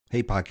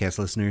Hey, podcast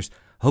listeners.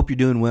 Hope you're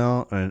doing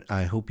well, and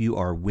I hope you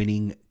are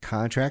winning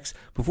contracts.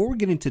 Before we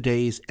get into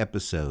today's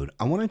episode,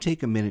 I want to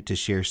take a minute to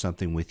share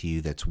something with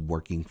you that's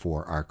working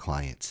for our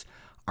clients.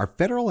 Our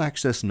Federal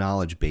Access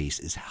knowledge base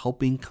is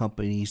helping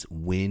companies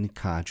win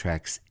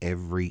contracts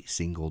every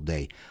single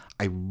day.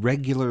 I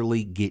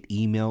regularly get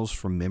emails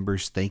from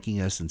members thanking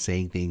us and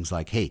saying things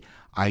like, hey,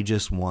 I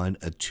just won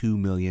a $2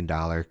 million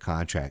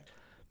contract.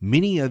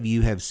 Many of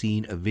you have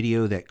seen a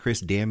video that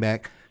Chris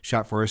Danback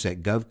shot for us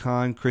at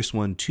GovCon. Chris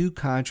won 2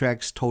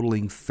 contracts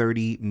totaling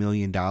 $30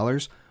 million.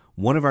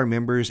 One of our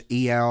members,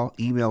 Eyal,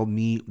 emailed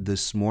me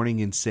this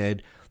morning and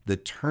said, the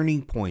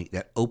turning point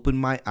that opened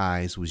my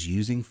eyes was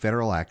using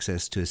Federal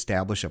Access to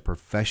establish a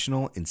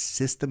professional and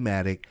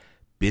systematic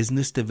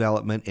business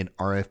development and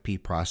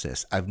RFP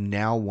process. I've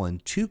now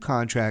won 2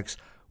 contracts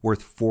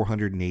worth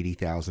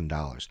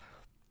 $480,000.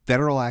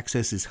 Federal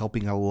Access is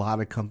helping a lot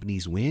of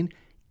companies win.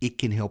 It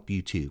can help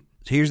you too.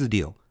 So here's the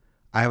deal.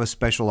 I have a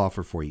special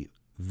offer for you.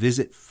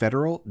 Visit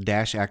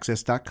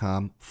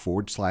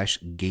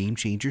federal-access.com/game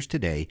changers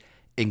today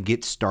and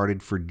get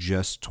started for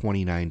just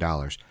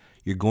 $29.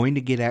 You're going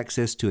to get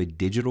access to a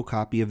digital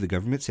copy of the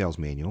government sales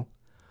manual,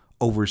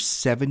 over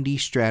 70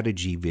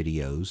 strategy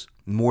videos,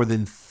 more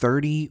than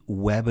 30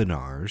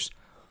 webinars,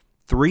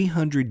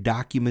 300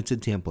 documents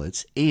and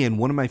templates, and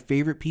one of my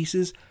favorite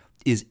pieces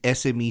is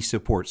SME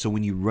support. So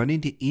when you run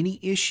into any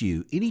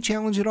issue, any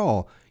challenge at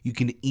all, you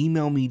can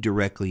email me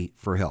directly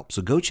for help.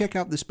 So go check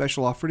out the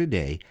special offer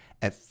today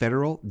at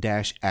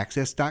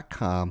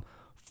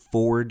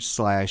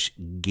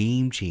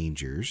federal-access.com/game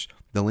changers.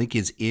 The link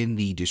is in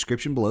the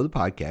description below the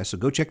podcast. So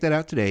go check that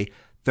out today,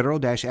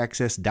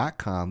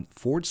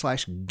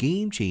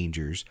 federal-access.com/game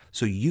changers,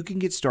 so you can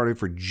get started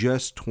for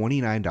just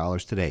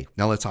 $29 today.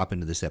 Now let's hop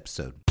into this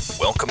episode.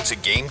 Welcome to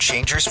Game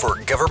Changers for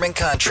Government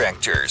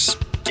Contractors.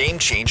 Game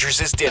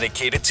Changers is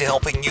dedicated to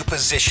helping you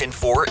position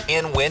for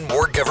and win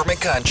more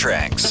government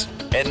contracts.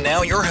 And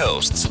now your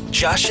hosts,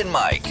 Josh and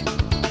Mike.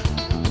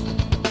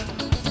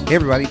 Hey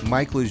everybody,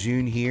 Mike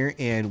Lejeune here,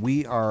 and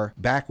we are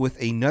back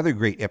with another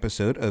great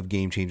episode of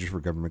Game Changers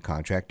for Government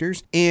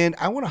Contractors. And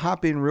I want to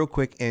hop in real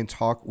quick and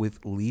talk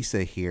with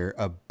Lisa here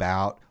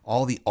about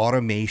all the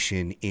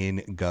automation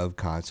in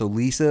GovCon. So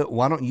Lisa,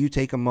 why don't you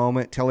take a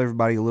moment, tell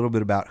everybody a little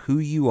bit about who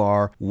you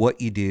are,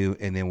 what you do,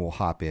 and then we'll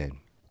hop in.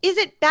 Is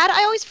it bad?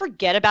 I always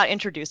forget about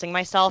introducing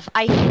myself.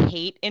 I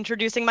hate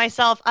introducing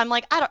myself. I'm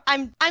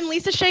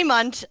Lisa Shea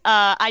Munt.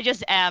 I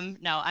just am.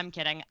 No, I'm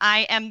kidding.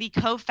 I am the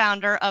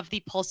co-founder of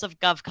the Pulse of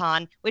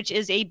GovCon, which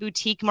is a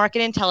boutique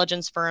market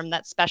intelligence firm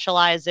that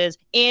specializes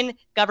in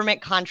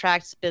government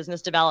contracts,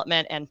 business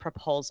development, and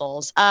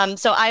proposals.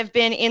 So I've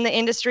been in the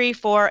industry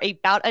for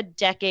about a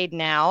decade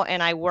now,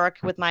 and I work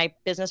with my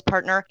business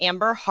partner,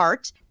 Amber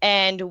Hart,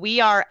 and we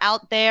are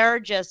out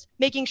there just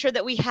making sure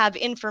that we have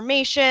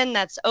information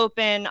that's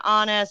open,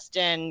 honest,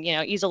 and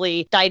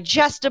easily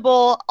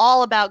digestible,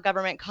 all about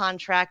government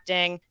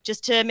contracting,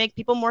 just to make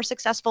people more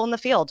successful in the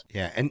field.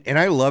 Yeah, and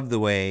I love the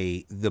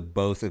way the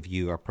both of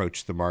you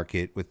approach the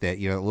market with that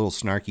little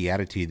snarky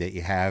attitude that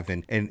you have,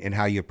 and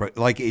how you approach.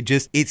 Like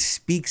it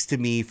speaks to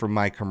me from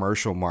my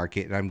commercial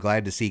market, and I'm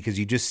glad to see, because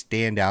you just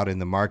stand out in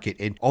the market.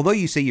 And although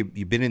you say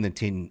you've been in the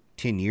 10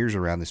 years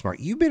around this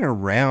market, you've been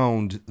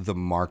around the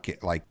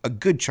market like a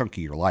good chunk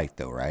of your life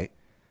though, right?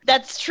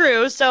 That's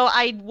true. So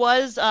I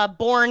was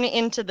born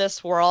into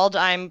this world.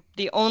 I was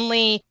the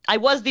only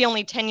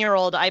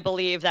 10-year-old, I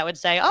believe, that would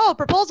say, oh,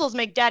 proposals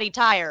make daddy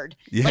tired.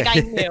 Yeah. Like I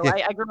knew.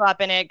 I grew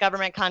up in it.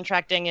 Government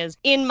contracting is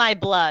in my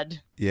blood.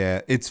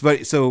 Yeah, it's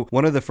funny. So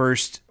one of the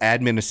first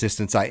admin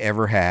assistants I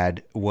ever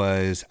had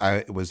was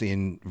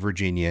in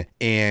Virginia,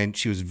 and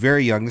she was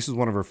very young. This was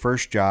one of her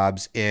first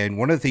jobs. And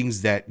one of the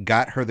things that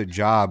got her the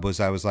job was,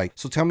 I was like,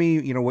 so tell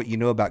me, what you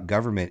know about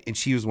government. And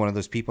she was one of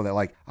those people that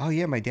like, oh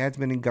yeah, my dad's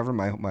been in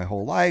government my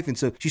whole life. And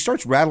so she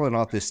starts rattling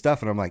off this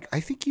stuff. And I'm like, I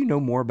think you know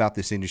more about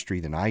this industry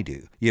than I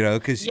do,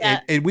 because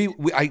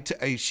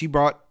she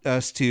brought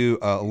us to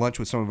lunch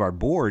with some of our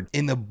board,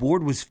 and the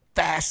board was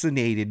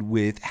fascinated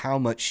with how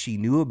much she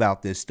knew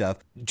about this stuff,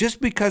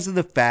 just because of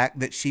the fact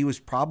that she was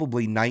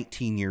probably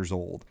 19 years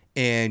old.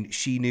 And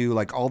she knew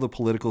like all the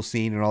political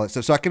scene and all that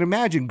stuff. So I can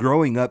imagine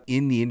growing up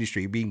in the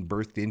industry, being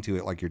birthed into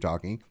it like you're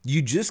talking,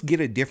 you just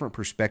get a different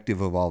perspective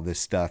of all this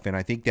stuff. And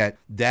I think that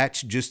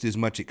that's just as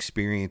much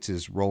experience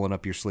as rolling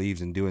up your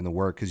sleeves and doing the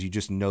work, because you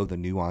just know the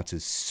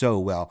nuances so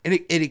well. And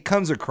it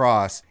comes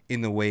across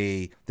in the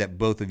way that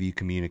both of you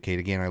communicate.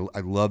 Again, I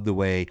love the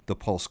way the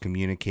Pulse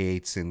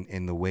communicates,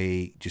 and the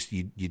way just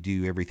you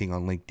do everything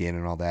on LinkedIn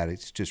and all that.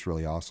 It's just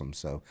really awesome.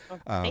 So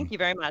thank you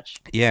very much.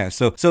 Yeah.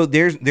 So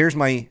there's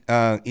my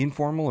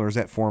informal, or is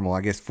that formal?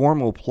 I guess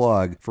formal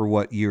plug for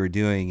what you're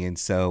doing. And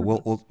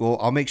so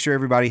I'll make sure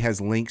everybody has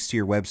links to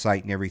your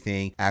website and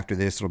everything. After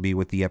this, it'll be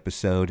with the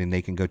episode, and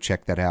they can go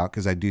check that out,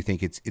 because I do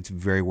think it's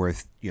very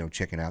worth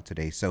checking out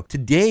today. So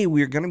today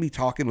we're going to be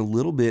talking a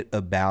little bit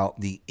about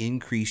the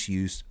increased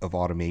use of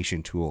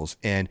automation tools.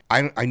 And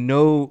I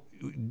know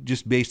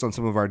just based on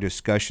some of our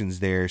discussions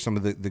there, some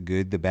of the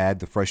good, the bad,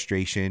 the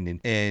frustration,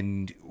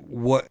 and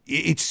what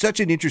it's such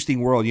an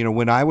interesting world.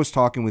 When I was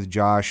talking with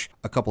Josh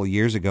a couple of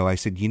years ago, I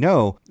said,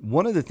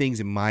 one of the things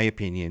in my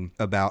opinion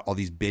about all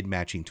these bid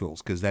matching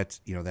tools, because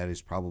that's, that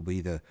is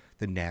probably the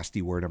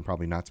nasty word I'm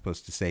probably not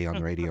supposed to say on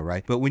the radio,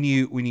 right? But when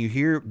you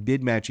hear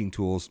bid matching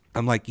tools,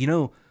 I'm like,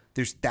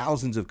 there's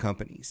thousands of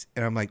companies.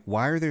 And I'm like,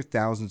 why are there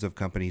thousands of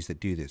companies that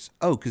do this?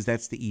 Oh, because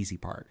that's the easy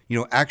part.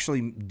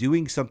 Actually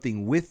doing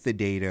something with the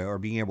data or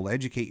being able to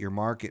educate your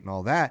market and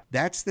all that,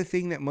 that's the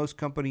thing that most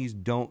companies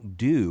don't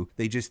do.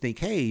 They just think,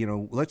 hey,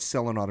 let's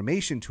sell an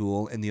automation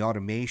tool, and the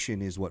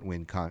automation is what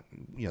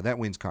that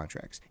wins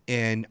contracts.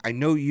 And I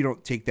know you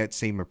don't take that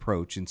same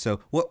approach. And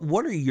so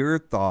what are your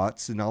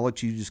thoughts? And I'll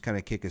let you just kind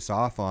of kick us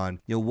off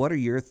on, what are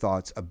your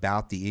thoughts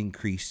about the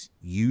increased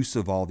use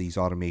of all these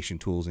automation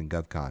tools in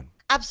GovCon?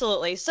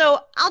 Absolutely. So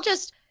I'll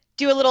just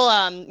do a little,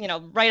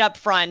 right up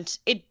front.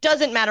 It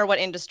doesn't matter what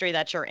industry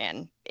that you're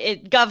in.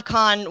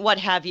 GovCon, what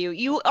have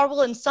you,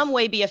 will in some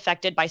way be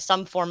affected by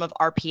some form of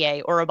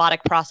RPA or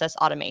robotic process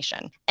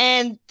automation.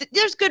 And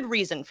there's good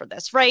reason for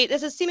this, right?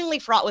 This is seemingly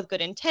fraught with good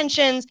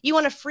intentions. You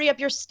want to free up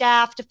your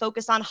staff to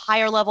focus on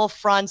higher level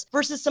fronts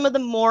versus some of the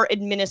more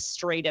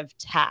administrative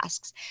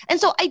tasks. And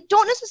so I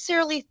don't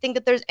necessarily think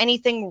that there's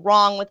anything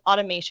wrong with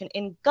automation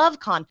in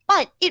GovCon,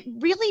 but it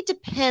really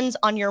depends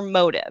on your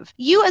motive.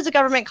 You as a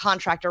government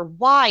contractor,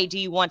 why do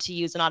you want to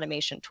use an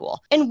automation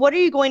tool? And what are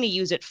you going to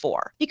use it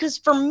for? Because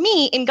for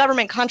me, in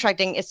government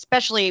contracting,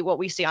 especially what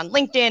we see on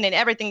LinkedIn and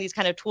everything, these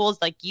kind of tools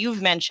like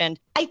you've mentioned,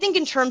 I think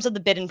in terms of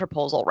the bid and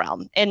proposal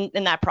realm in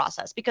that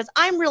process, because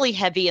I'm really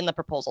heavy in the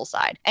proposal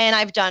side. And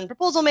I've done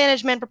proposal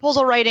management,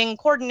 proposal writing,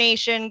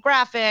 coordination,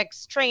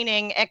 graphics,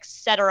 training, et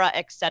cetera,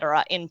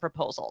 in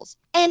proposals.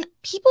 And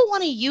people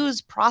want to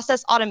use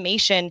process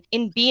automation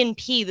in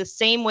B&P the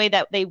same way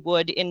that they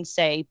would in,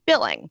 say,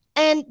 billing.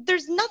 And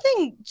there's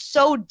nothing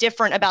so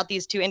different about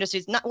these two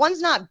industries.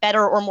 One's not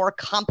better or more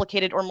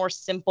complicated or more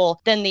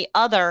simple than the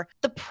other.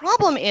 The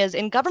problem is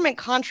in government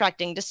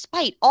contracting,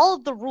 despite all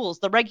of the rules,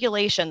 the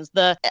regulations,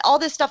 all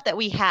this stuff that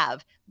we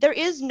have, there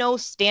is no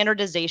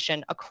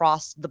standardization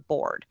across the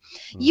board.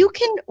 You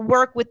can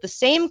work with the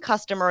same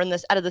customer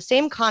out of the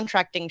same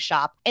contracting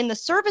shop, and the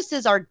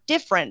services are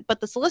different, but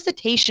the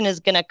solicitation is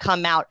going to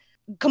come out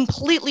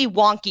completely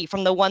wonky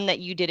from the one that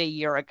you did a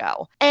year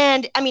ago.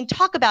 And I mean,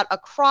 talk about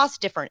across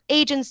different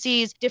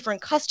agencies,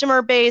 different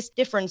customer base,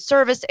 different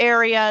service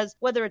areas,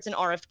 whether it's an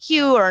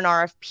RFQ or an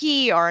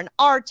RFP or an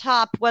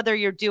RTOP, whether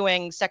you're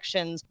doing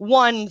sections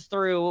 1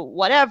 through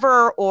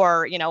whatever,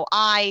 or,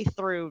 I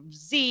through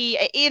Z,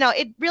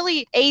 it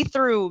really A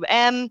through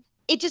M.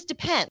 It just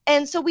depends.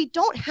 And so we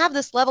don't have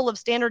this level of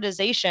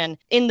standardization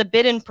in the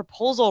bid and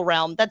proposal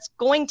realm that's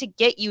going to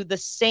get you the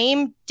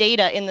same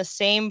data in the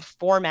same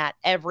format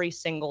every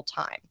single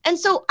time. And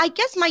so I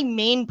guess my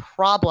main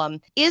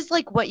problem is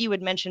like what you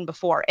had mentioned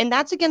before, and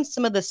that's against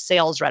some of the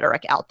sales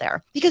rhetoric out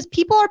there, because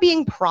people are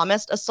being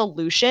promised a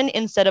solution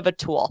instead of a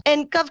tool.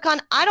 And GovCon,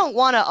 I don't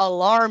want to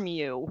alarm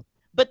you,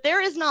 but there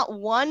is not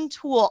one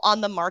tool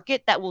on the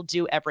market that will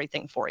do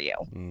everything for you.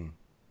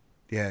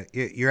 Yeah,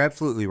 you're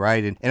absolutely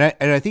right. And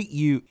I think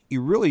you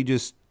really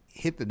just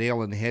hit the nail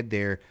on the head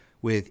there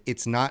with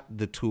it's not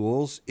the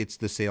tools, it's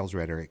the sales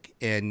rhetoric.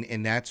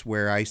 And that's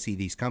where I see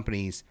these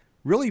companies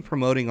really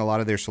promoting a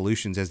lot of their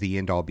solutions as the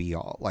end all be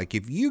all. Like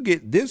if you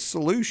get this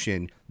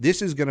solution,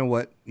 this is going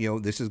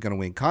to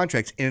win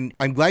contracts. And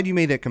I'm glad you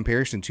made that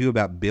comparison too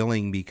about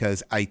billing,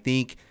 because I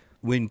think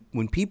when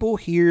people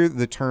hear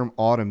the term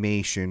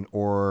automation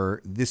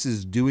or this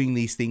is doing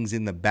these things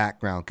in the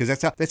background, because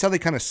that's how they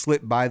kind of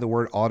slip by the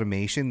word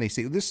automation. They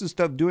say this is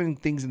stuff doing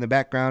things in the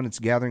background. It's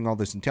gathering all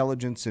this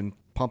intelligence and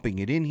pumping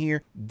it in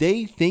here.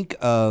 They think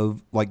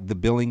of like the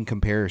billing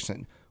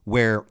comparison,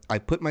 where I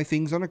put my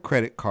things on a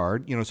credit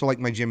card, so like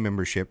my gym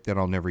membership that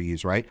I'll never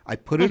use, right? I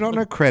put it on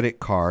a credit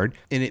card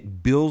and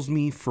it bills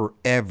me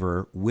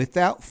forever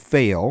without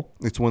fail.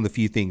 It's one of the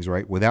few things,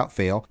 right? Without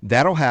fail.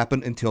 That'll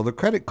happen until the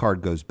credit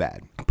card goes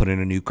bad. I put in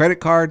a new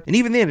credit card, and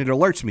even then it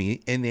alerts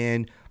me, and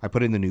then I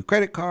put in the new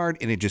credit card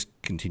and it just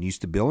continues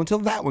to bill until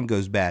that one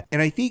goes bad.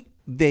 And I think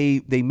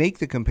they make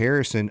the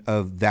comparison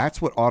of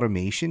that's what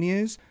automation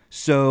is.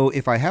 So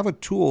if I have a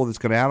tool that's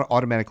going to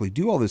automatically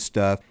do all this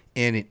stuff,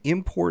 and it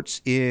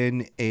imports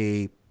in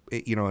an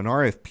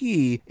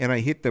RFP, and I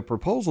hit the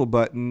proposal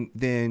button,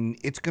 then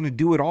it's going to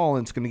do it all,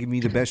 and it's going to give me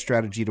the best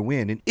strategy to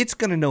win. And it's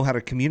going to know how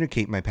to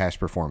communicate my past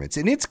performance,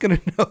 and it's going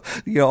to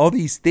know, all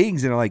these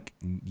things. And I'm like,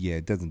 yeah,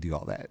 it doesn't do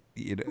all that.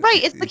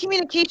 Right. It's the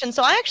communication.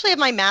 So I actually have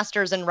my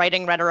master's in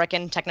writing, rhetoric,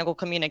 and technical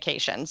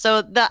communication.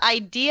 So the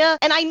idea,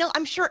 and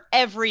I'm sure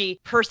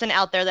every person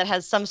out there that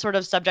has some sort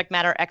of subject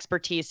matter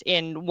expertise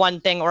in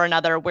one thing or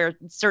another, where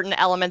certain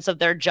elements of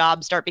their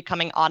job start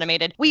becoming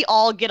automated, we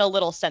all get a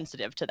little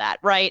sensitive to that,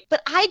 right?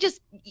 But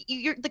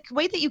the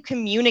way that you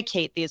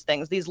communicate these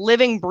things, these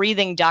living,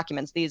 breathing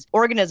documents, these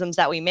organisms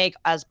that we make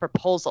as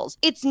proposals,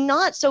 it's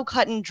not so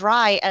cut and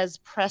dry as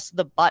press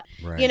the button.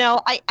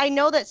 Right. I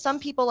know that some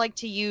people like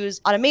to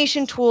use automation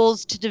automation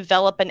tools to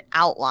develop an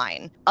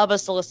outline of a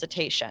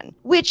solicitation,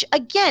 which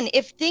again,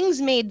 if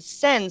things made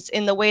sense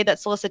in the way that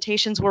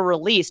solicitations were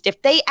released, if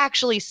they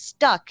actually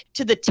stuck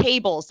to the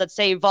tables that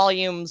say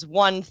volumes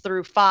 1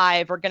 through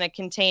 5 are going to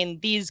contain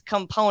these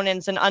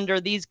components, and under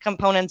these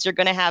components, you're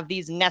going to have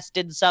these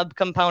nested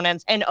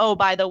subcomponents. And oh,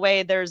 by the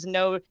way, there's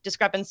no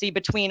discrepancy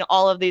between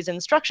all of these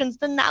instructions,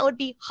 then that would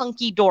be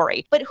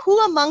hunky-dory. But who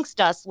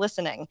amongst us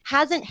listening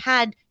hasn't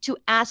had to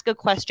ask a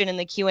question in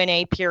the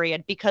Q&A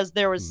period because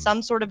there was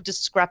some sort of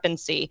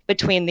discrepancy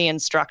between the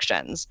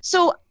instructions?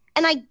 So,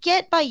 and I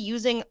get by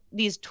using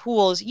these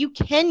tools, you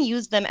can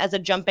use them as a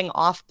jumping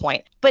off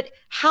point, but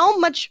how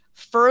much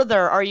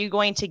further are you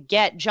going to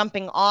get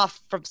jumping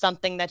off from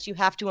something that you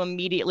have to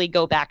immediately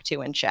go back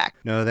to and check?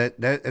 No,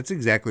 that's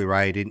exactly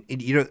right. And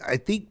you know, I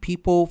think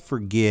people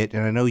forget,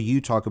 and I know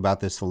you talk about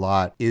this a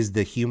lot, is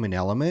the human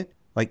element.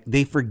 Like,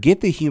 they forget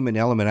the human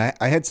element.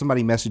 I had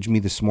somebody message me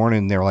this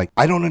morning. They're like,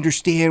 I don't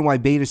understand why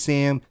Beta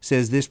Sam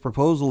says this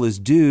proposal is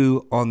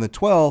due on the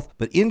 12th,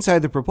 but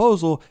inside the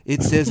proposal,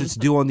 it says it's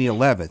due on the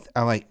 11th.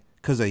 I'm like,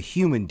 because a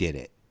human did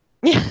it.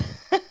 Yeah.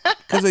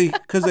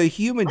 Because a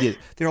human did it.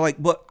 They're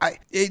like, but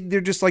they're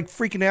just like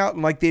freaking out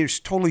and like they're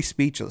totally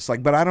speechless.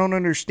 Like, but I don't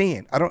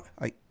understand.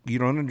 You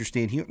don't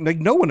understand like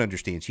no one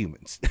understands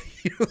humans.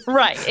 You know?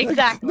 Right, exactly.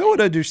 Like, no one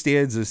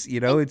understands us, you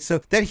know. And so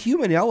that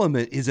human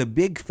element is a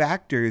big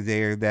factor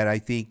there that I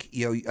think,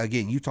 you know,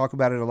 again, you talk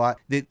about it a lot,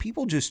 that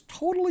people just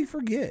totally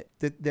forget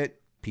that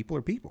people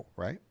are people,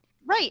 right?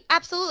 Right,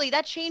 absolutely.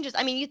 That changes.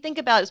 I mean, you think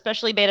about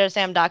especially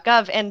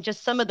betasam.gov and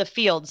just some of the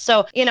fields.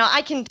 So, you know,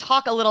 I can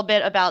talk a little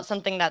bit about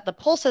something that the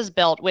Pulse has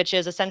built, which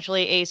is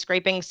essentially a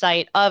scraping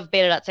site of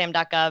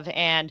beta.sam.gov.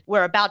 And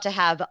we're about to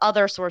have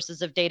other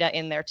sources of data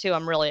in there too.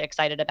 I'm really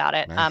excited about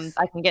it. Nice.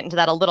 I can get into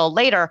that a little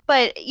later.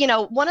 But, you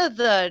know, one of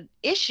the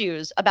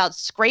issues about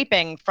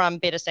scraping from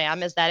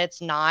Betasam is that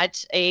it's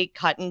not a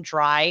cut and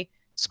dry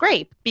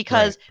scrape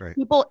because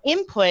people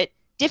input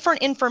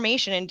different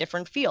information in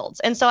different fields.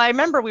 And so I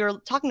remember we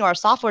were talking to our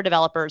software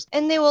developers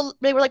and they were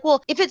like,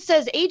 well, if it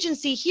says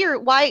agency here,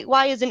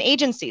 why is an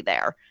agency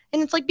there?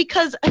 And it's like,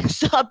 because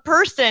a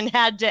person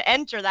had to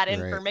enter that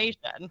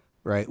information.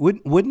 Right.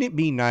 Wouldn't it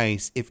be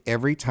nice if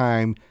every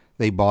time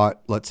they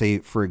bought, let's say,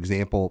 for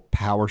example,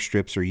 power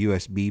strips or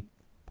USB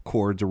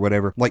cords or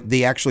whatever, like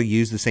they actually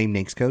use the same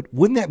NAICS code?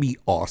 Wouldn't that be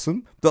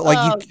awesome? But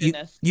like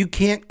you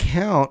can't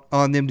count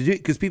on them to do it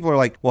because people are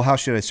like, well, how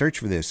should I search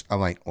for this?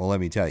 I'm like, well, let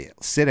me tell you,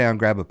 sit down,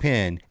 grab a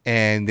pen,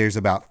 and there's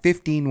about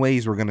 15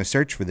 ways we're going to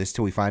search for this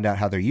till we find out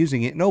how they're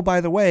using it. And oh,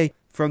 by the way,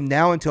 from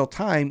now until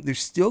time, there's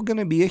still going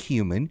to be a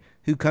human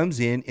who comes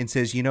in and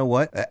says, you know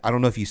what? I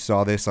don't know if you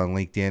saw this on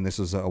LinkedIn. This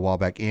was a while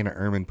back. Anna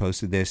Ehrman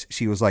posted this.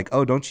 She was like,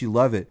 oh, don't you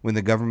love it when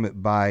the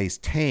government buys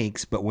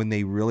tanks, but when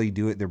they really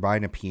do it, they're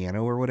buying a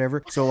piano or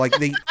whatever. So like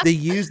they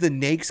use the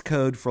NAICS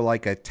code for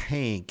like a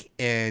tank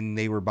and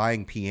they were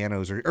buying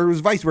pianos or it was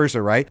vice versa,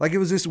 right? Like it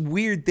was this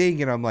weird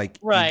thing. And I'm like,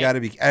 you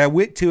gotta be, and I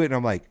went to it and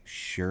I'm like,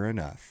 sure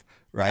enough.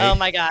 Right? Oh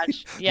my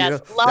gosh. Yes. You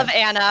know, love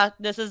Anna.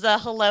 This is a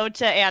hello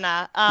to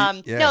Anna.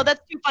 No, that's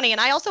too funny. And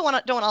I also don't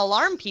want to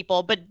alarm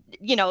people, but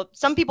you know,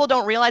 some people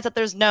don't realize that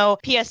there's no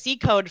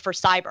PSC code for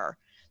cyber.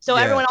 So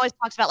everyone always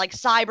talks about like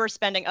cyber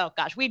spending. Oh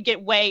gosh, we'd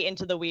get way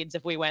into the weeds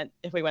if we went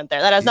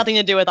there. That has nothing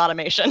to do with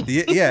automation.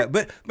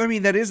 But I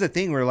mean, that is a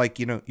thing where like,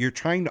 you know, you're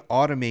trying to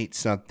automate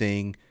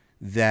something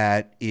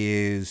that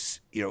is,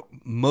 you know,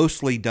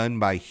 mostly done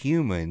by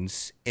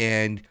humans,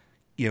 and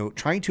you know,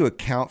 trying to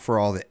account for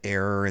all the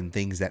error and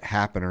things that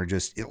happen are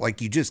just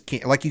like, you just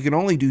can't, like, you can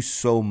only do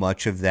so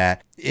much of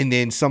that. And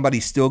then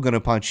somebody's still going to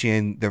punch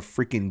in the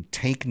freaking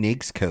tank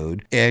NAICS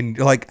code. And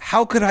like,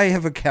 how could I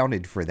have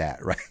accounted for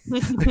that? Right.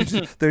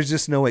 there's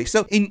just no way.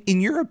 So in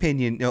your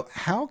opinion, you know,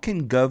 how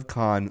can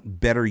GovCon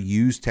better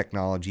use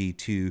technology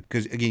to,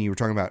 because again, you were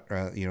talking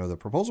about, you know, the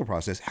proposal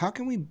process. How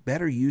can we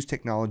better use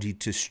technology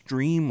to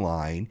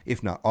streamline,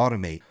 if not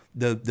automate,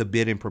 the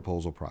bid and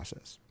proposal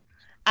process?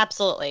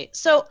 Absolutely.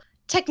 So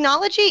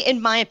technology,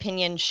 in my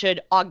opinion,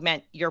 should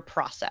augment your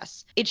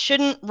process. It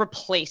shouldn't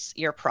replace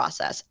your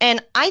process.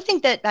 And I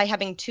think that by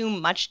having too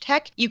much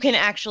tech, you can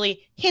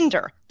actually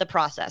hinder the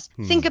process.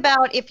 Think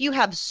about if you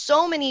have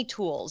so many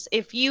tools,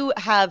 if you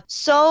have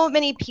so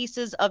many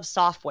pieces of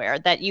software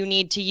that you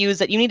need to use,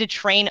 that you need to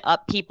train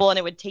up people, and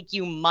it would take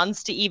you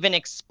months to even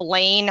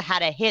explain how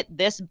to hit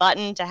this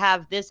button to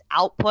have this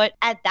output.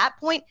 At that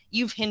point,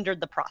 you've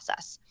hindered the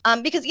process.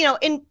 Because, you know,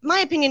 in my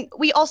opinion,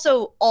 we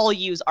also all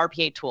use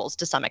RPA tools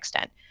to some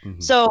extent.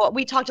 So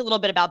we talked a little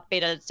bit about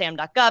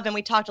betasam.gov and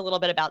we talked a little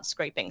bit about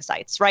scraping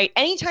sites, right?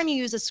 Anytime you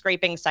use a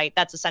scraping site,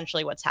 that's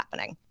essentially what's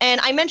happening. And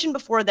I mentioned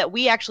before that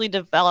we actually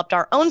developed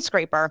our own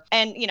scraper.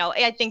 And, you know,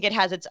 I think it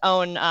has its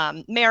own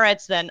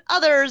merits than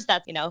others.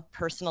 That, you know,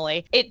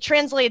 personally, it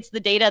translates the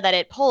data that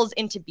it pulls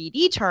into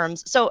BD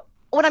terms. So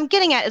what I'm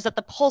getting at is that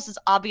the Pulse is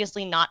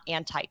obviously not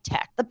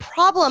anti-tech. The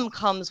problem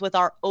comes with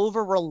our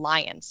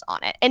over-reliance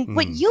on it. And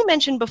what you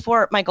mentioned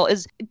before, Michael,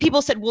 is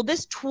people said, will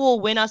this tool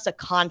win us a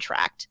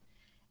contract?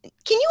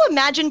 Can you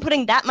imagine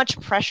putting that much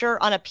pressure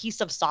on a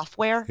piece of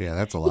software? Yeah,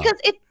 that's a lot. Because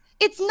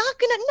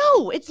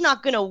it's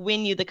not gonna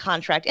win you the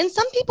contract. And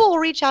some people will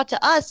reach out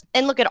to us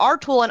and look at our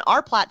tool and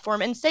our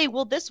platform and say,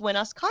 will this win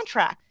us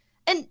contract?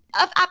 And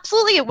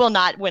absolutely, it will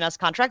not win us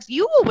contracts.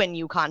 You will win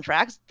you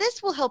contracts.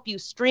 This will help you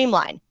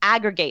streamline,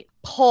 aggregate,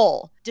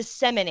 pull,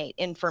 disseminate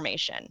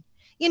information.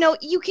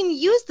 You can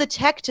use the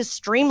tech to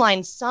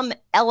streamline some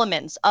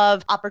elements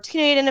of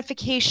opportunity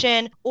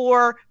identification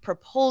or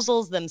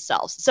proposals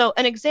themselves. So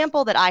an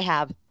example that I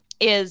have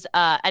is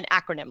an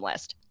acronym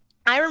list.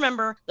 I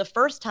remember the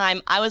first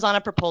time I was on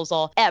a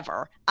proposal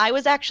ever. I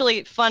was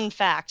actually, fun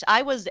fact,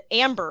 I was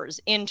Amber's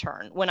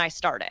intern when I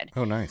started.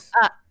 Oh, nice.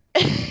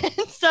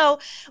 So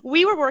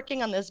we were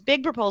working on this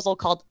big proposal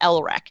called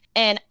LREC,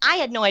 and I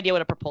had no idea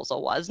what a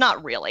proposal was.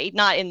 Not really,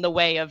 not in the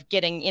way of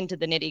getting into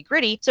the nitty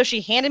gritty. So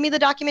she handed me the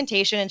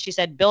documentation and she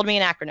said, build me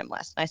an acronym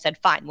list. And I said,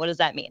 fine, what does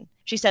that mean?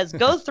 She says,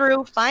 go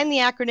through, find the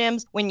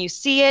acronyms. When you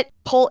see it,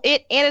 pull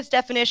it and its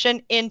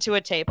definition into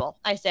a table.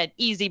 I said,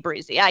 easy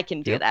breezy, I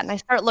can do that. And I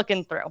start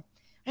looking through.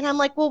 And I'm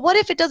like, well, what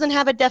if it doesn't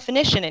have a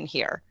definition in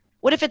here?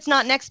 What if it's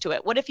not next to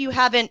it? What if you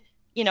haven't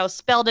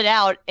spelled it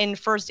out in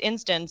first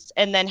instance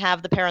and then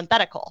have the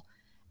parenthetical?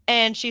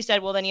 And she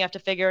said, well, then you have to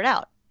figure it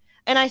out.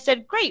 And I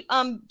said, great.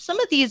 Some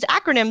of these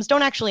acronyms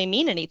don't actually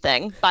mean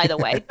anything, by the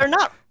way.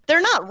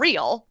 They're not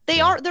real.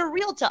 They're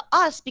real to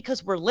us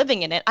because we're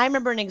living in it. I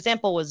remember an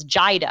example was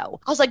JIDO.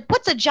 I was like,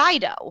 what's a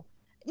JIDO?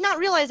 Not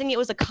realizing it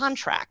was a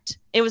contract.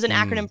 It was an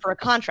acronym for a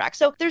contract.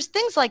 So there's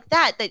things like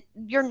that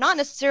you're not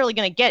necessarily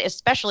going to get,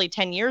 especially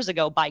 10 years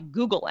ago, by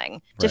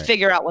Googling to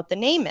figure out what the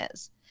name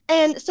is.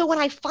 And so when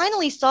I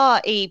finally saw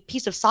a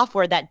piece of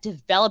software that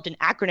developed an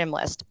acronym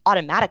list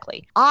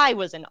automatically, I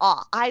was in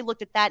awe. I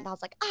looked at that and I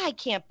was like, I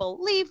can't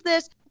believe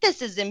this.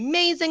 This is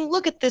amazing.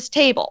 Look at this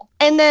table.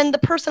 And then the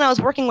person I was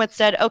working with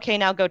said, okay,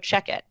 now go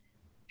check it.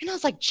 And I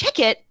was like, check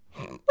it?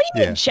 What do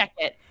you mean check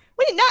it?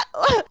 What do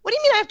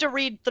you mean I have to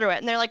read through it?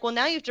 And they're like, well,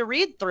 now you have to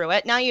read through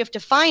it. Now you have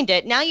to find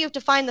it. Now you have to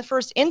find the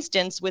first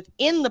instance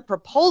within the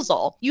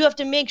proposal. You have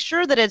to make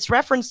sure that it's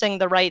referencing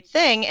the right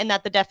thing and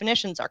that the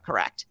definitions are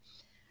correct.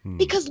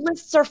 Because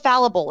lists are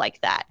fallible like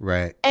that.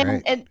 Right.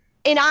 And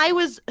I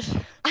was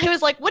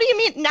like, what do you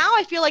mean? Now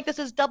I feel like this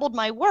has doubled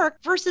my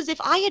work versus if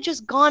I had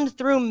just gone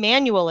through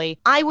manually,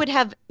 I would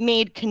have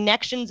made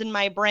connections in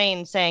my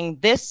brain saying,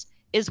 this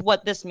is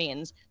what this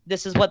means.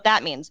 This is what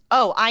that means.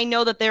 Oh, I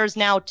know that there's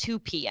now 2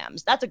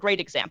 PMs. That's a great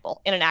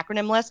example in an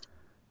acronym list.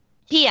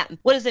 PM,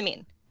 what does it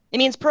mean? It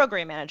means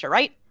program manager,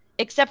 right?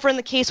 Except for in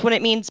the case when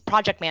it means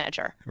project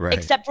manager. Right.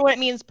 Except for when it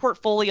means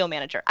portfolio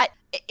manager.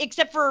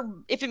 Except for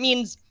if it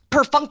means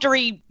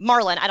perfunctory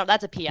Marlin.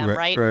 That's a PM,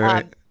 right?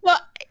 Well,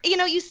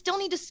 you still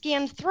need to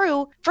scan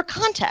through for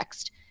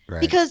context. Right.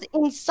 Because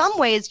in some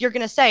ways you're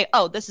going to say,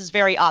 oh, this is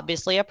very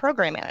obviously a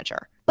program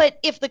manager. But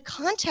if the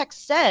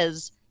context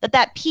says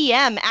that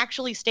PM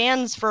actually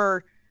stands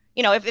for,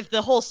 if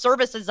the whole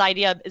services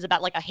idea is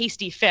about like a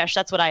hasty fish,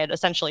 that's what I had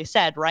essentially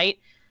said, right?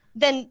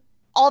 Then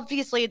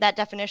obviously that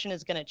definition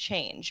is going to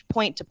change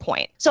point to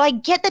point. So I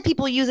get that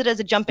people use it as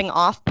a jumping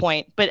off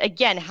point, but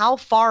again, how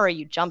far are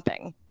you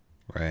jumping?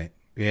 Right.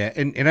 Yeah,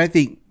 and I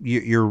think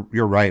you're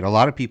right. A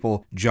lot of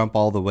people jump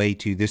all the way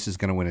to this is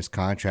going to win us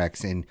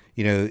contracts, and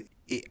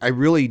I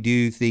really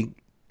do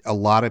think a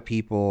lot of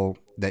people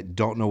that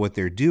don't know what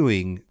they're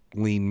doing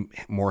lean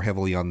more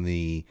heavily on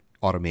the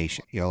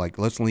automation. Like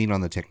let's lean on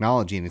the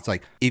technology, and it's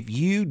like if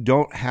you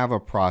don't have a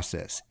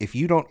process, if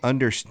you don't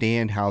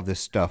understand how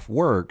this stuff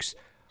works,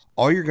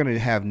 all you're going to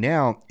have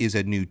now is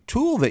a new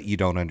tool that you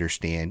don't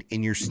understand,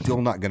 and you're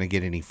still not going to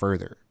get any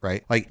further,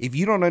 right? Like if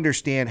you don't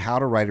understand how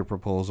to write a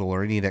proposal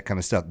or any of that kind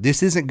of stuff,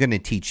 this isn't going to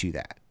teach you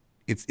that.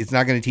 It's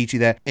not going to teach you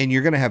that, and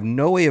you're going to have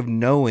no way of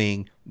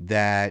knowing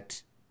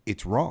that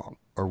it's wrong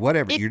or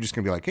whatever. You're just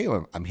going to be like, hey,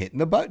 I'm hitting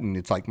the button.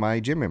 It's like my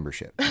gym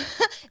membership.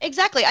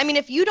 Exactly. I mean,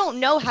 if you don't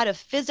know how to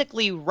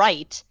physically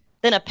write,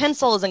 then a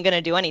pencil isn't going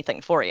to do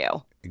anything for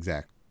you.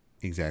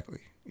 Exactly.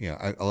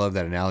 Yeah, I love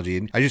that analogy.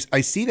 And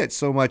I see that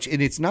so much.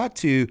 And it's not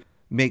to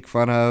make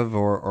fun of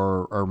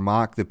or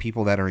mock the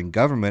people that are in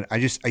government.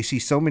 I see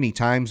so many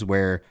times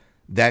where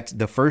that's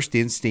the first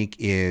instinct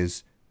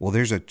is, well,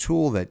 there's a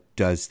tool that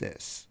does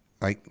this.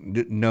 Like,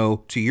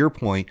 no, to your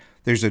point,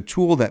 there's a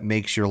tool that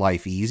makes your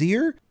life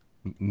easier.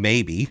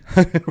 Maybe,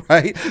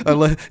 right?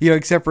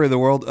 Except for the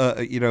world,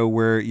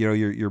 where,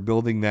 you're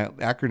building that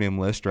acronym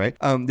list, right?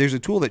 There's a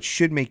tool that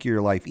should make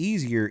your life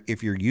easier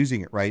if you're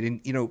using it right.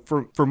 And,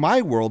 for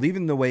my world,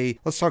 even the way,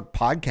 let's talk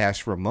podcasts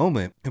for a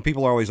moment. And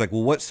people are always like,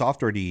 well, what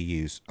software do you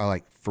use? I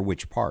like, for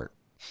which part?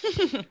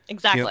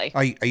 Exactly.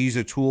 I use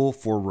a tool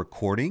for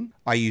recording.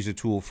 I use a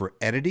tool for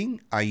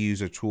editing. I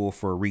use a tool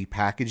for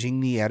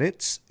repackaging the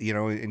edits,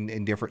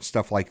 and different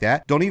stuff like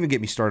that. Don't even get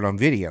me started on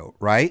video,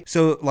 right?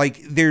 So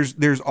like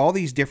there's all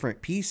these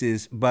different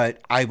pieces,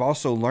 but I've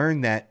also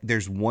learned that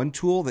there's one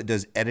tool that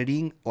does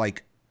editing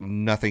like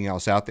nothing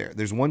else out there.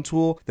 There's one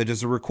tool that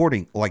does a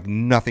recording like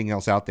nothing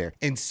else out there.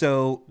 And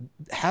so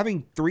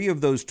having 3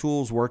 of those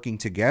tools working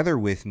together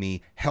with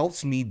me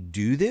helps me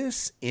do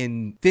this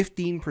in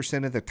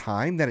 15% of the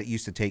time that it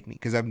used to take me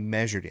because I've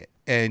measured it.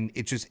 And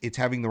it's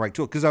having the right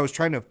tool because I was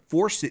trying to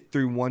force it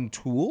through one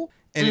tool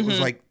And it was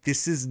like,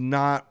 this is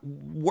not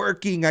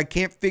working. I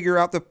can't figure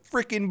out the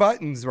freaking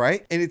buttons,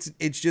 right? And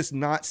it's just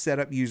not set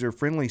up user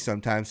friendly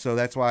sometimes. So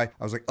that's why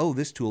I was like, oh,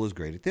 this tool is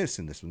great at this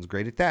and this one's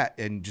great at that.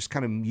 And just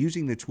kind of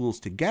using the tools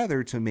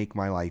together to make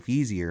my life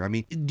easier. I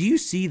mean, do you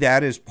see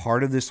that as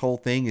part of this whole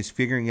thing, is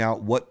figuring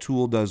out what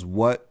tool does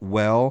what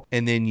well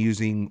and then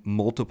using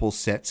multiple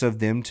sets of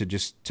them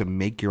to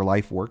make your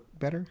life work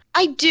better?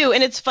 I do.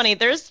 And it's funny.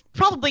 There's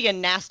probably a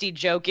nasty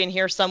joke in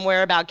here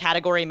somewhere about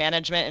category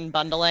management and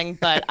bundling,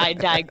 but I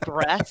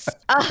digress.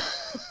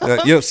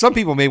 Some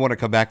people may want to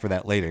come back for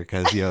that later,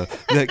 because,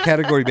 the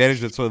category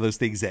management is one of those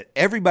things that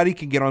everybody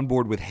can get on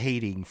board with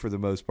hating for the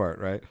most part,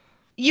 right?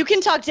 You can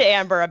talk to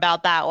Amber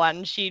about that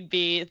one. She'd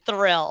be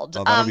thrilled.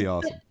 Oh, that'll be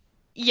awesome.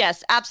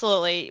 Yes,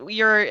 absolutely.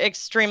 You're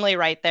extremely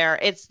right there.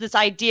 It's this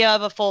idea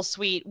of a full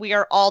suite. We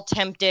are all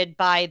tempted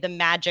by the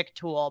magic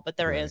tool, but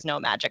there is no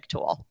magic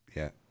tool.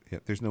 Yeah.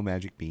 There's no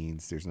magic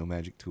beans. There's no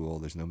magic tool.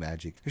 There's no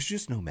magic. There's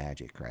just no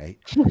magic, right?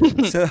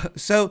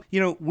 So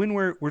when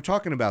we're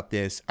talking about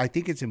this, I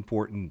think it's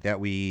important that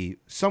we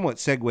somewhat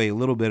segue a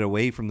little bit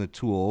away from the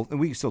tool, and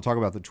we can still talk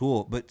about the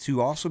tool, but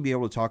to also be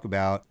able to talk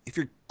about, if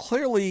you're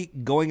clearly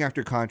going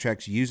after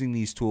contracts using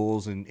these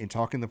tools and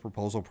talking the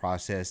proposal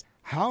process,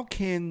 how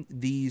can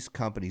these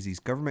companies, these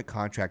government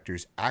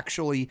contractors,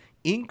 actually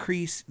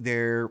increase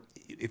their,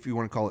 if you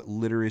want to call it,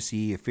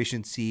 literacy,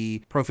 efficiency,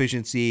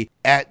 proficiency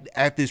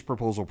at this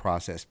proposal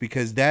process?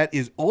 Because that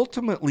is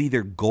ultimately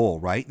their goal,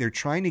 right? They're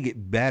trying to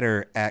get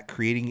better at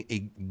creating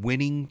a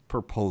winning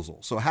proposal.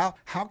 So how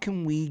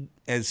can we,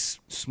 as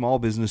small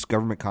business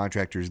government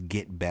contractors,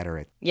 get better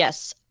at?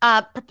 Yes.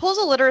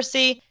 Proposal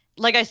literacy,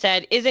 like I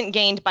said, isn't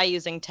gained by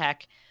using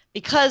tech.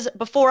 Because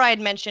before I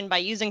had mentioned, by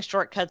using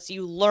shortcuts,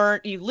 you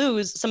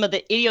lose some of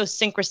the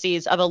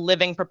idiosyncrasies of a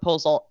living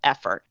proposal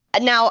effort.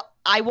 Now,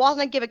 I want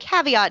to give a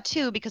caveat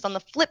too, because on the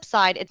flip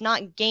side, it's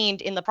not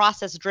gained in the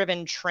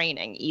process-driven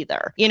training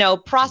either.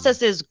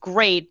 Process is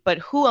great, but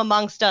who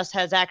amongst us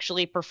has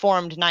actually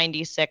performed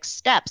 96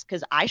 steps?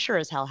 Because I sure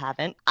as hell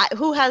haven't.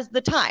 Who has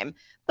the time?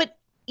 But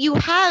you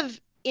have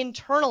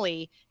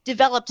internally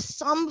developed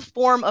some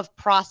form of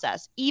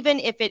process,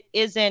 even if it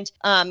isn't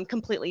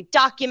completely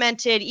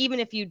documented, even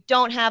if you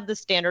don't have the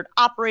standard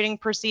operating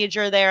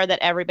procedure there that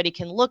everybody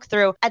can look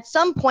through. At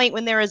some point,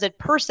 when there is a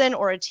person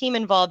or a team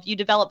involved, you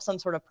develop some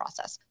sort of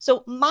process.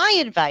 So my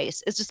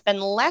advice is to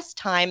spend less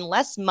time,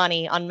 less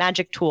money on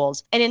magic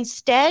tools, and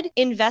instead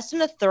invest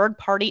in a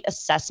third-party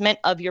assessment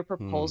of your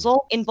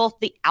proposal in both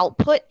the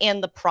output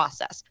and the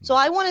process. So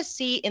I want to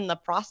see in the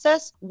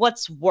process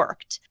what's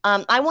worked.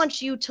 I want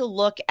you to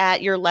look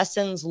at your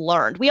lessons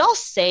learned. We all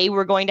say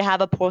we're going to have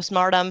a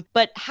postmortem,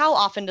 but how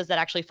often does that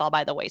actually fall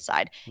by the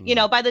wayside?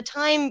 By the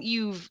time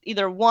you've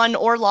either won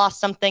or lost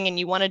something and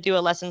you want to do a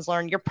lessons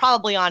learned, you're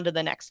probably on to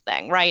the next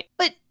thing, right?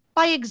 But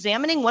by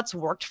examining what's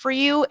worked for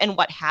you and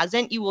what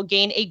hasn't, you will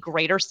gain a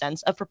greater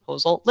sense of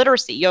proposal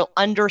literacy. You'll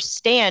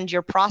understand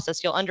your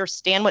process. You'll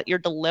understand what your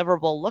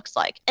deliverable looks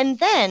like. And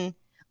then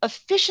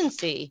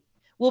efficiency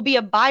will be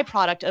a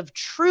byproduct of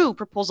true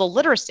proposal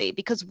literacy,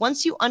 because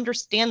once you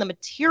understand the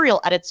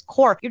material at its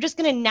core, you're just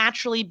going to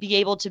naturally be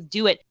able to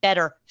do it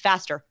better,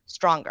 faster,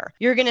 stronger.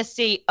 You're going to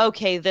see,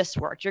 okay, this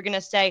worked. You're going to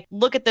say,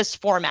 look at this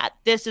format.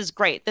 This is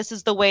great. This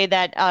is the way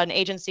that an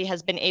agency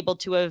has been able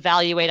to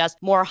evaluate us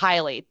more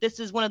highly. This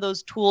is one of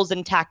those tools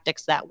and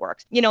tactics that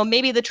works.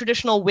 Maybe the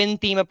traditional win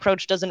theme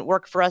approach doesn't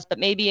work for us, but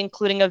maybe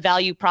including a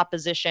value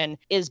proposition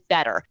is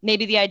better.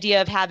 Maybe the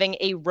idea of having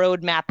a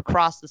roadmap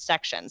across the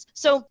sections.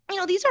 So,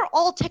 these are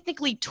all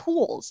technically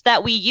tools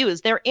that we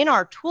use. They're in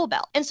our tool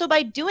belt. And so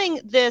by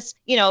doing this,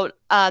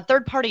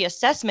 third-party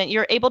assessment,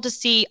 you're able to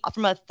see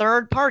from a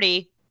third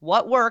party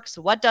what works,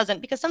 what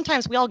doesn't, because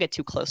sometimes we all get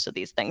too close to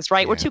these things,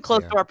 right? We're too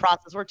close to our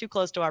process. We're too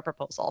close to our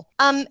proposal.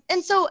 And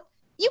so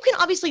you can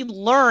obviously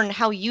learn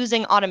how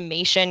using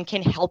automation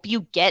can help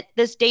you get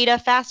this data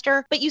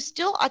faster, but you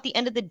still, at the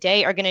end of the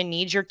day, are going to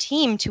need your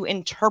team to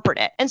interpret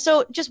it. And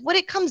so just what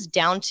it comes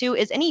down to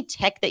is any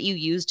tech that you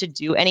use to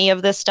do any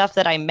of this stuff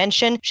that I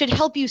mentioned should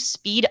help you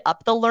speed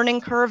up the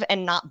learning curve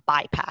and not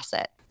bypass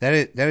it. That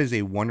is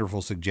a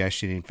wonderful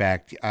suggestion. In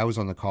fact, I was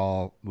on the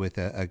call with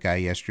a guy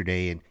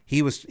yesterday, and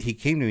he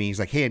came to me. He's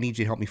like, "Hey, I need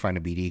you to help me find a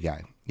BD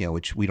guy."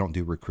 Which we don't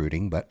do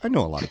recruiting, but I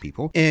know a lot of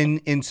people.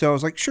 And so I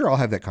was like, "Sure, I'll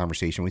have that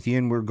conversation with you."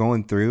 And we're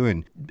going through,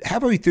 and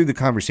halfway through the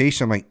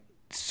conversation, I'm like,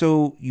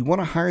 "So you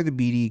want to hire the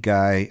BD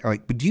guy? I'm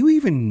like, but do you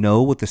even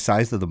know what the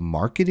size of the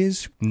market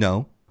is?"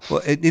 No.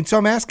 Well, and so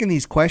I'm asking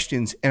these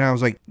questions, and I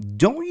was like,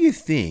 "Don't you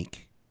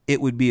think it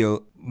would be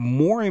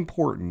more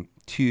important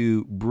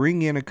to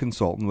bring in a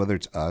consultant, whether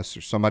it's us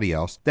or somebody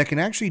else, that can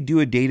actually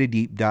do a data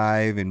deep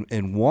dive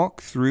and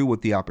walk through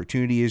what the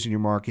opportunity is in your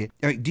market?"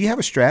 Do you have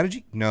a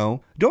strategy?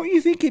 No. Don't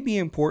you think it'd be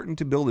important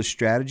to build a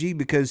strategy?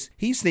 Because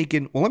he's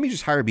thinking, well, let me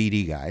just hire a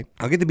BD guy.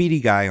 I'll get the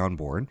BD guy on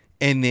board,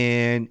 and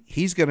then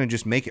he's going to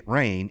just make it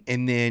rain.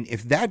 And then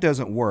if that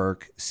doesn't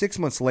work, 6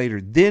 months later,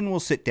 then we'll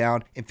sit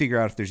down and figure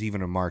out if there's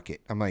even a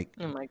market. I'm like,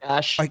 oh my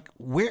gosh.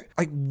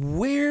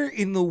 Where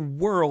in the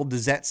world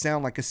does that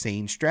sound like a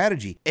sane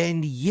strategy?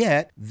 And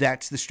yet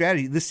that's the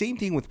strategy. The same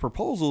thing with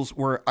proposals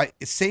where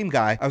same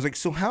guy, I was like,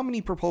 so how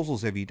many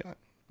proposals have you done?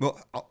 Well,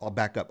 I'll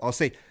back up. I'll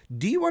say,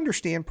 do you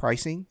understand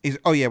pricing?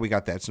 Oh yeah, we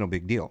got that. It's no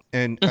big deal.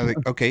 And I was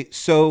like, okay,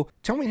 so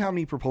tell me how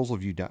many proposals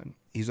have you done?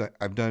 He's like,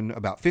 I've done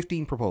about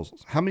 15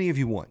 proposals. How many have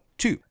you won?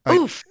 2.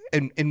 Oof.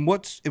 And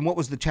what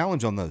was the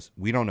challenge on those?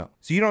 We don't know.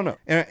 So you don't know.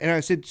 And I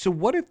said, so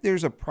what if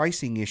there's a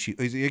pricing issue?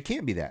 It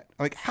can't be that.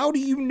 Like, how do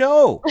you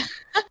know?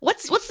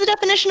 What's the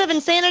definition of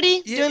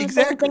insanity? Yeah, Doing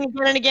exactly. the same thing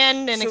again and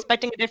again and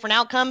expecting a different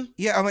outcome?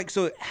 Yeah, I'm like,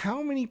 so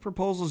how many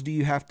proposals do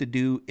you have to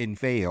do and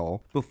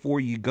fail before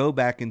you go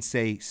back and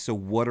say, so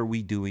what are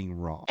we doing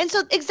wrong? And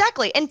so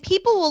exactly. And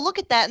people will look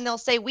at that and they'll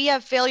say, we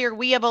have failure,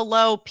 we have a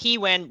low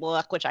P-win,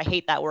 which I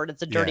hate that word.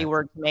 It's a dirty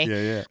word to me.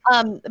 Yeah.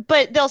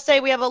 But they'll say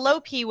we have a low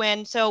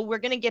P-win, so we're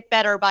going to get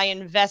better by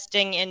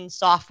investing in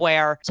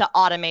software to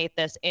automate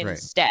this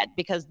instead,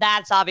 because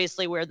that's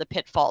obviously where the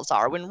pitfalls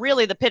are, when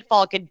really the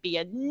pitfall could be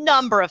a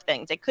number of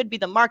things. It could be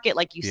the market,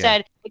 like you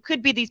said. It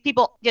could be these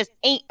people just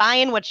ain't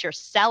buying what you're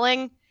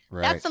selling.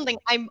 Right. That's something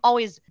I'm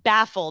always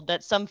baffled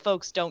that some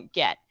folks don't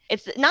get.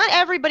 It's not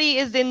everybody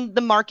is in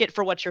the market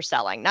for what you're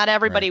selling. Not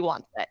everybody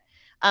wants it.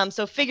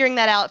 So figuring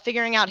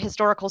out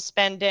historical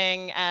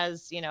spending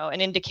as,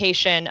 an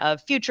indication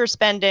of future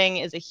spending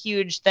is a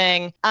huge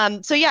thing.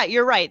 So yeah,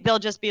 you're right. They'll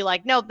just be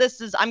like, no,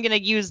 I'm going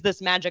to use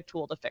this magic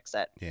tool to fix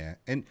it. Yeah.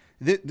 And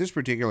this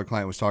particular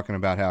client was talking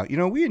about how,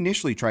 we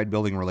initially tried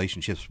building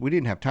relationships. We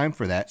didn't have time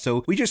for that.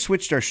 So we just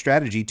switched our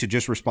strategy to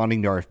just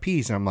responding to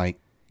RFPs. And I'm like,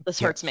 this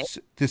hurts me.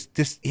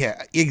 This,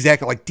 yeah,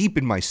 exactly. Like deep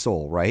in my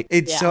soul. Right.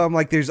 So I'm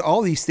like, there's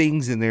all these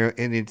things in there,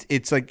 and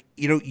it's like,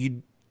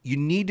 you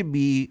need to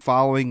be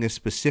following a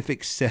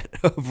specific set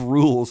of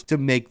rules to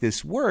make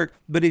this work.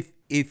 But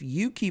if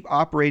you keep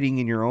operating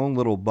in your own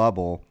little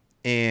bubble,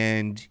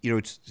 and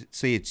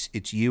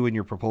it's you and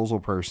your proposal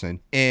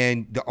person,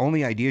 and the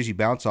only ideas you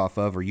bounce off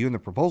of are you and the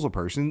proposal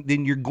person,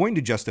 then you're going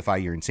to justify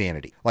your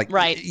insanity. Like,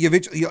 right.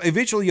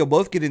 Eventually you'll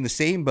both get in the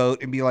same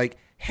boat and be like,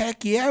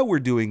 heck yeah, we're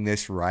doing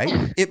this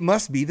right. It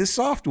must be the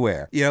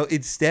software,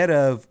 instead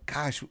of,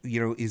 gosh,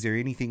 is there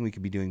anything we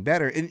could be doing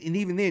better? And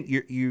even then,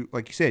 you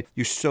like you said,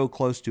 you're so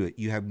close to it.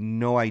 You have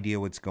no idea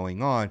what's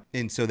going on.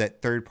 And so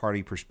that third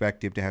party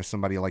perspective, to have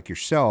somebody like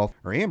yourself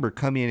or Amber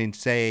come in and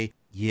say,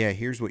 yeah,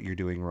 here's what you're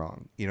doing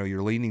wrong.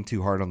 You're leaning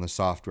too hard on the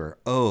software.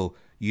 Oh,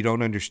 you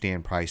don't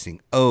understand pricing.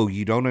 Oh,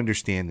 you don't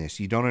understand this.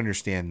 You don't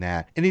understand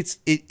that. And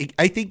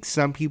I think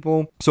some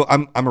people, so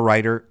I'm a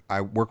writer.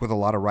 I work with a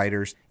lot of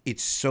writers.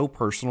 It's so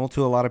personal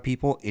to a lot of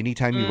people.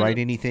 Anytime you write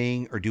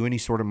anything or do any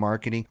sort of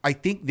marketing, I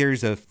think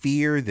there's a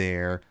fear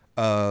there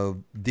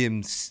of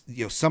them,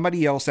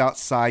 somebody else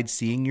outside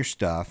seeing your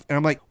stuff. And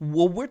I'm like,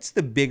 well, what's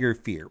the bigger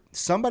fear?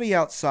 Somebody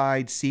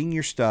outside seeing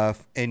your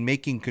stuff and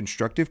making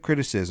constructive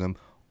criticism,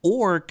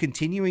 or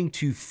continuing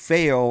to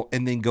fail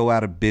and then go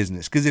out of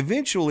business? Because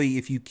eventually,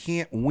 if you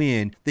can't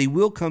win, they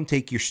will come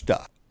take your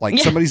stuff. Like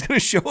somebody's going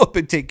to show up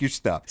and take your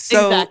stuff.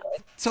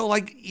 So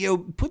like,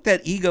 put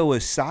that ego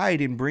aside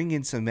and bring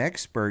in some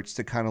experts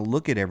to kind of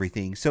look at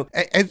everything. So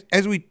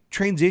as we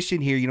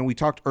transition here, we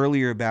talked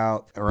earlier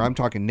about, or I'm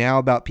talking now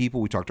about people.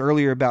 We talked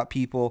earlier about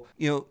people.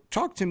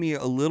 Talk to me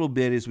a little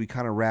bit as we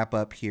kind of wrap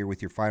up here with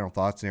your final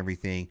thoughts and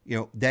everything,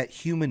 that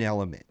human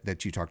element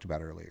that you talked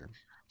about earlier.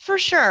 For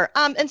sure.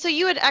 And so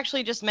you had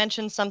actually just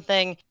mentioned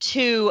something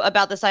too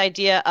about this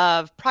idea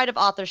of pride of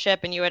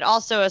authorship, and you had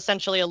also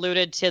essentially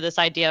alluded to this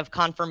idea of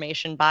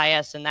confirmation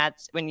bias, and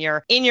that's when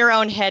you're in your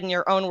own head, in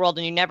your own world,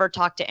 and you never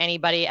talk to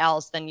anybody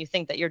else, then you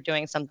think that you're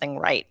doing something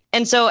right.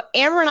 And so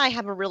Amber and I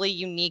have a really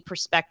unique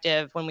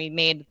perspective when we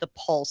made The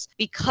Pulse,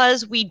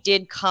 because we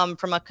did come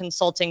from a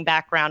consulting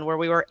background where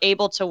we were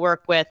able to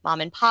work with mom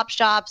and pop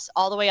shops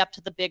all the way up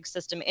to the big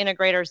system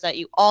integrators that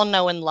you all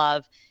know and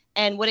love.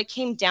 And what it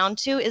came down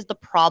to is the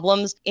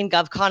problems in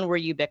GovCon were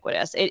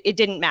ubiquitous. It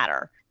didn't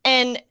matter.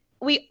 And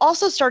we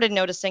also started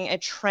noticing a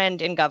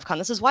trend in GovCon.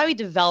 This is why we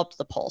developed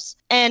The Pulse.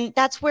 And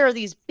that's where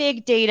these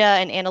big data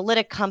and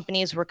analytic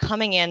companies were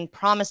coming in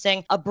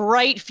promising a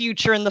bright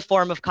future in the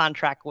form of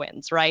contract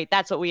wins, right?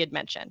 That's what we had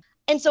mentioned.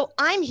 And so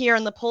I'm here,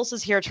 and The Pulse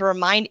is here to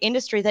remind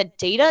industry that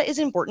data is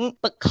important,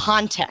 but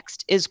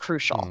context is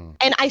crucial.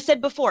 And I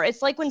said before,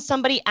 it's like when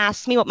somebody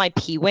asks me what my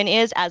P-win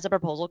is as a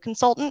proposal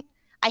consultant.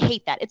 I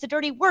hate that. It's a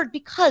dirty word,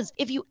 because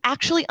if you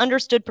actually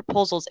understood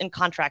proposals and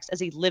contracts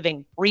as a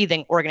living,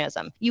 breathing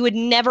organism, you would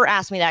never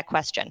ask me that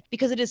question,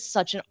 because it is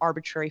such an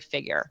arbitrary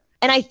figure.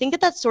 And I think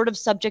that sort of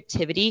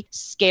subjectivity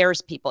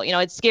scares people.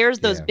 It scares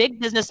those big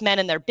businessmen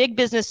in their big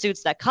business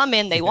suits that come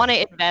in, they want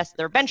to invest,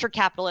 they're venture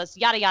capitalists,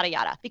 yada, yada,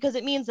 yada, because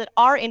it means that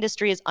our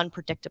industry is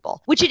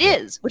unpredictable, which it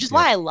is, which is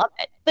why I love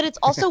it. But it's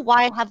also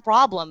why I have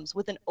problems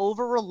with an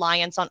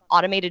over-reliance on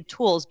automated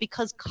tools,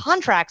 because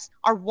contracts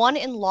are won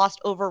and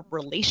lost over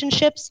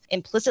relationships,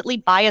 implicitly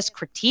biased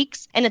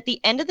critiques. And at the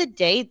end of the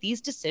day,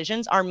 these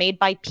decisions are made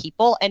by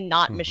people and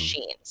not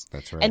machines.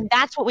 That's right. And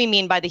that's what we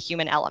mean by the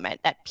human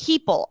element, that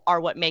people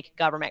are what make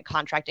government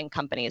contracting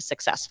companies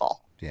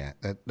successful. Yeah,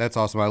 that's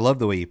awesome. I love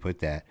the way you put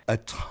that. A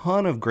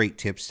ton of great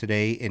tips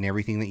today and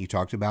everything that you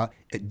talked about.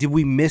 Did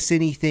we miss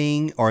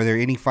anything? Are there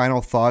any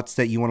final thoughts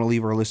that you want to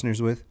leave our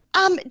listeners with?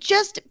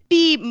 Just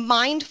be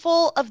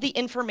mindful of the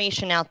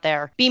information out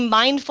there. Be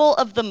mindful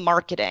of the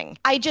marketing.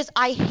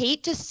 I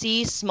hate to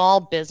see small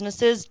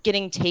businesses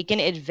getting taken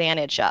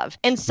advantage of.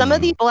 And some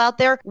of the people out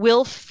there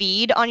will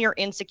feed on your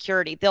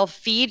insecurity. They'll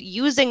feed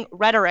using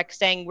rhetoric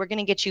saying, we're going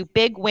to get you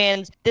big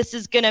wins. This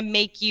is going to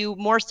make you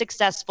more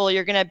successful.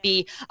 You're going to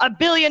be a $1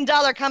 billion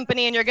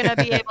company and you're going to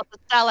be able to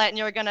sell it and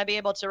you're going to be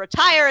able to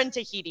retire in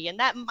Tahiti. And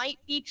that might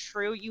be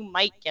true. You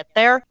might get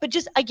there. But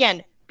just,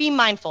 again, be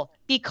mindful,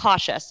 be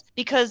cautious,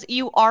 because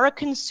you are a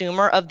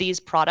consumer of these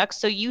products.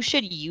 So you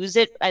should use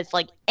it as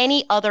like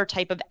any other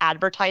type of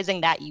advertising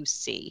that you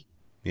see.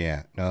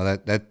 Yeah, no,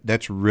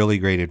 that's really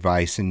great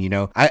advice. And,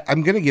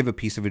 I'm going to give a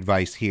piece of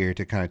advice here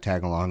to kind of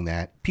tag along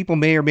that. People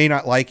may or may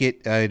not like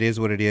it. It is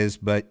what it is.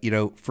 But,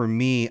 for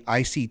me,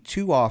 I see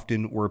too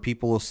often where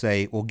people will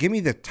say, well, give me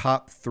the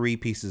top 3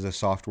 pieces of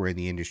software in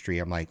the industry.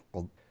 I'm like,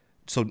 well,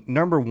 so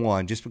number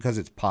one, just because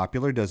it's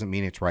popular doesn't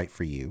mean it's right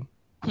for you.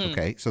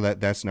 Okay, so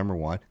that's number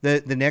one.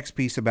 The next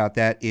piece about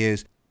that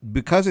is,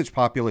 because it's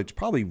popular, it's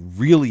probably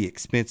really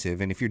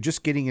expensive. And if you're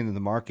just getting into the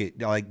market,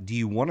 like, do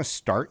you want to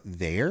start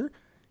there?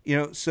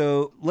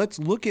 So let's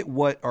look at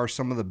what are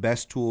some of the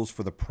best tools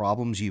for the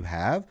problems you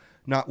have.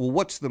 Not, well,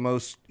 what's the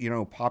most,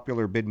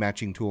 popular bid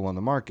matching tool on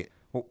the market?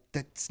 Well,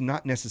 that's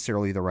not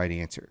necessarily the right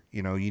answer.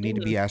 You need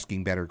to be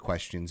asking better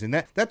questions. And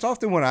that's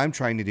often what I'm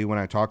trying to do when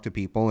I talk to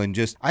people. And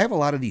I have a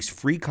lot of these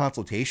free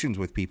consultations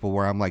with people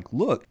where I'm like,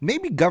 look,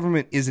 maybe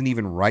government isn't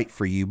even right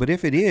for you, but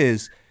if it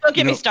is, don't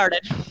get me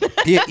started.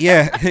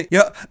 yeah.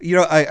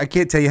 I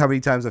can't tell you how many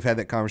times I've had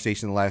that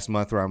conversation in the last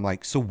month where I'm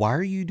like, so why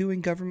are you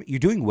doing government? You're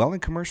doing well in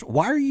commercial.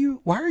 Why are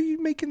you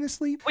making this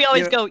leap? We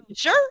always go, you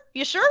sure?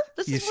 You sure?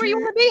 This is where you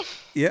want to be?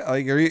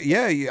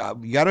 Yeah.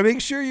 You got to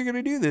make sure you're going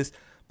to do this.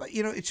 But,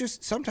 it's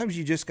just sometimes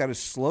you just got to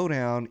slow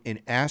down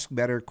and ask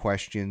better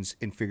questions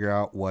and figure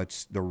out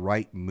what's the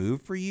right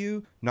move for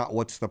you, not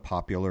what's the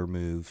popular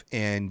move.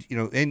 And,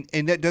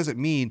 and that doesn't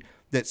mean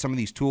that some of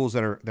these tools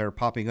that are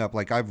popping up,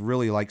 like I've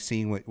really liked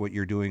seeing what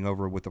you're doing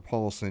over with the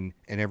Pulse and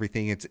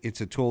everything.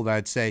 It's a tool that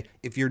I'd say,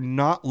 if you're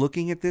not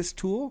looking at this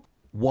tool,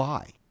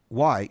 why?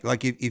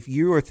 Like if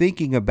you are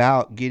thinking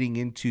about getting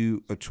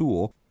into a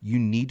tool, you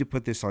need to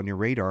put this on your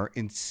radar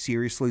and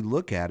seriously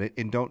look at it,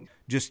 and don't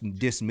just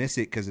dismiss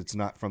it because it's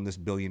not from this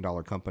 $1 billion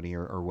company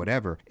or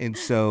whatever. And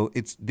so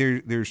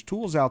there's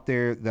tools out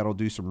there that'll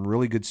do some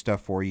really good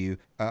stuff for you.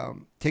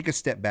 Take a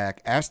step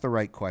back, ask the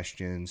right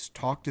questions,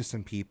 talk to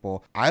some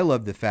people. I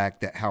love the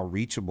fact that how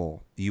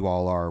reachable you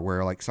all are,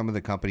 where like some of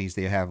the companies,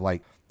 they have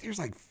there's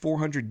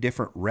 400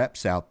 different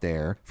reps out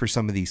there for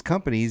some of these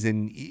companies,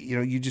 and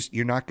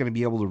you're not going to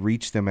be able to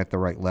reach them at the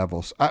right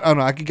levels. I don't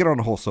know. I could get on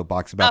a whole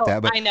soapbox about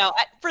that, but I know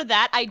for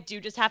that, I do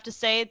just have to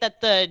say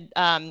that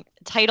the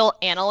title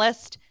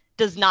analyst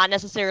does not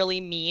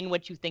necessarily mean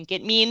what you think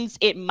it means.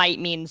 It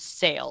might mean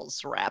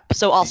sales rep.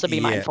 So also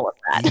be mindful of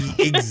that.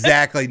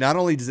 Exactly. Not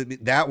only does it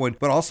mean that one,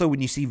 but also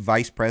when you see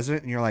vice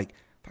president and you're like,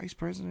 vice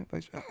president,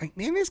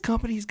 man, this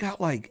company's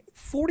got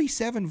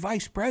 47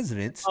 vice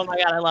presidents. Oh my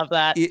God, I love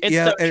that.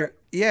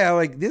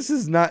 This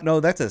is not,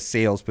 that's a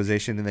sales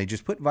position, and they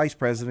just put vice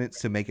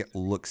presidents to make it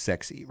look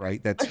sexy,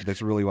 right?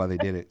 That's really why they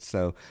did it.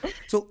 So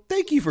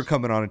thank you for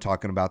coming on and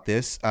talking about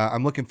this.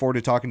 I'm looking forward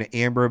to talking to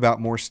Amber about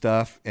more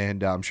stuff,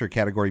 and I'm sure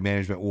category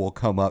management will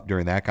come up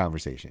during that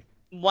conversation.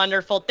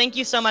 Wonderful. Thank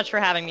you so much for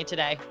having me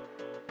today.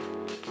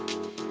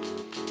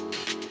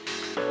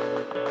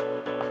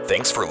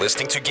 Thanks for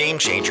listening to Game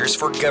Changers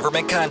for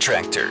Government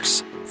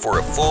Contractors. For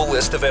a full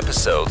list of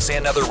episodes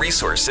and other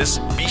resources,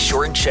 be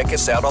sure and check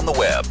us out on the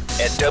web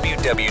at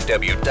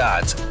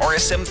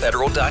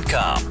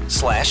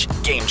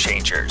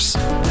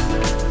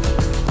www.rsmfederal.com/gamechangers.